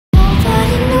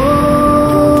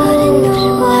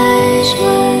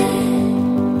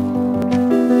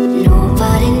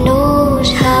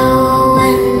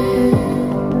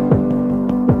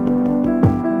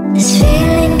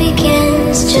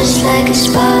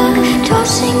stuck,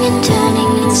 tossing and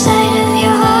turning inside of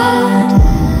your heart,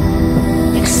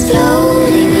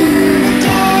 exploding in the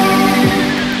dark.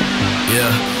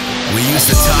 Yeah, we used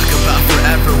to talk about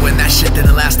forever when that shit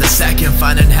didn't last a second.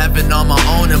 Finding heaven on my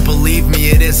own, and believe me,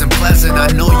 it isn't pleasant. I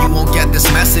know you won't get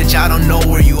this message, I don't know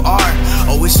where you are.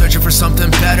 Always searching for something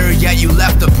better, yet you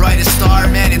left the brightest star.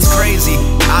 Man, it's crazy,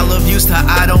 I love used to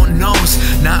I don't knows.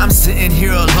 Now I'm sitting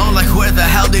here alone, like where the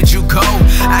hell did you go?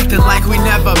 Acting like we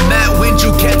never met, when'd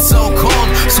you get so cold?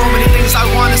 So many things I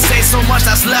wanna say, so much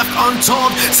that's left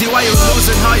untold. See why you're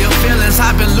losing all your feelings,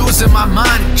 I've been losing my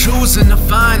mind, choosing to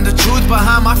find the truth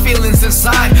behind my feelings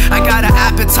inside. I got an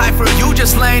appetite for you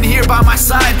just laying here by my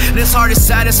side, and it's hard to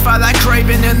satisfy that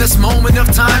craving in this moment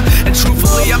of time. And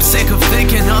truthfully, I'm sick of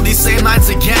thinking all these same lines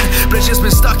again, but it's just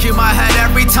been stuck in my head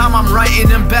every time I'm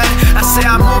writing in bed. I say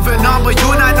I'm moving on, but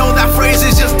you and I know that phrase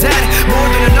is just dead. More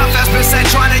than enough has been said,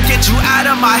 trying to get you out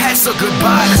of my head, so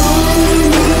goodbye.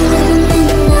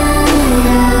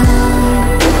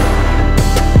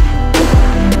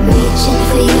 Reaching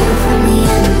for you from the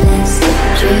endless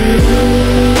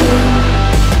dream.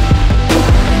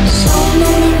 So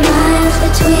many miles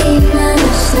between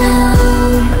us now,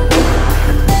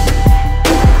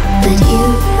 but you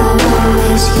are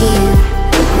always here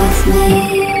with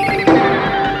me.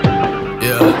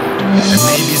 And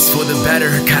maybe it's for the better,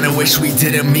 kinda wish we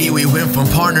didn't meet. We went from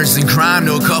partners in crime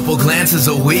to a couple glances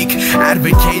a week,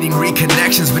 advocating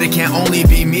reconnections, but it can't only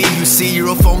be me. You see, you're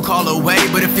a phone call away,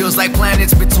 but it feels like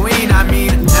planets between. I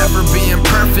mean, never being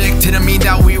perfect didn't mean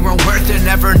that we weren't worth it.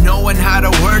 Never knowing how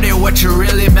to word it, what you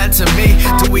really meant to me.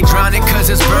 Do we drown it cause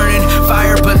it's burning?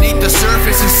 Fire beneath the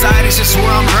surface, inside it's just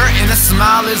where I'm hurting. A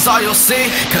smile is all you'll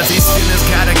see, cause these feelings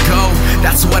gotta go.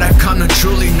 That's what I've come to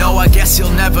truly know. I guess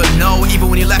you'll never know. Even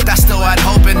when you left, I still had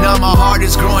hope, and now my heart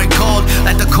is growing cold,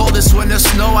 like the coldest winter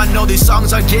snow. I know these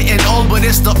songs are getting old, but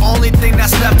it's the only thing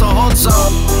that's left to hold. So,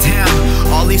 damn,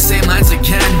 all these same lines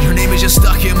again. Your name is just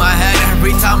stuck in my head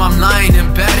every time I'm lying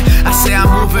in bed. I say I'm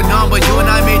moving on, but you and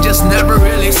I may just never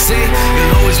really see.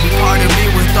 You'll always be part of me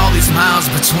with all these miles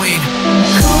between.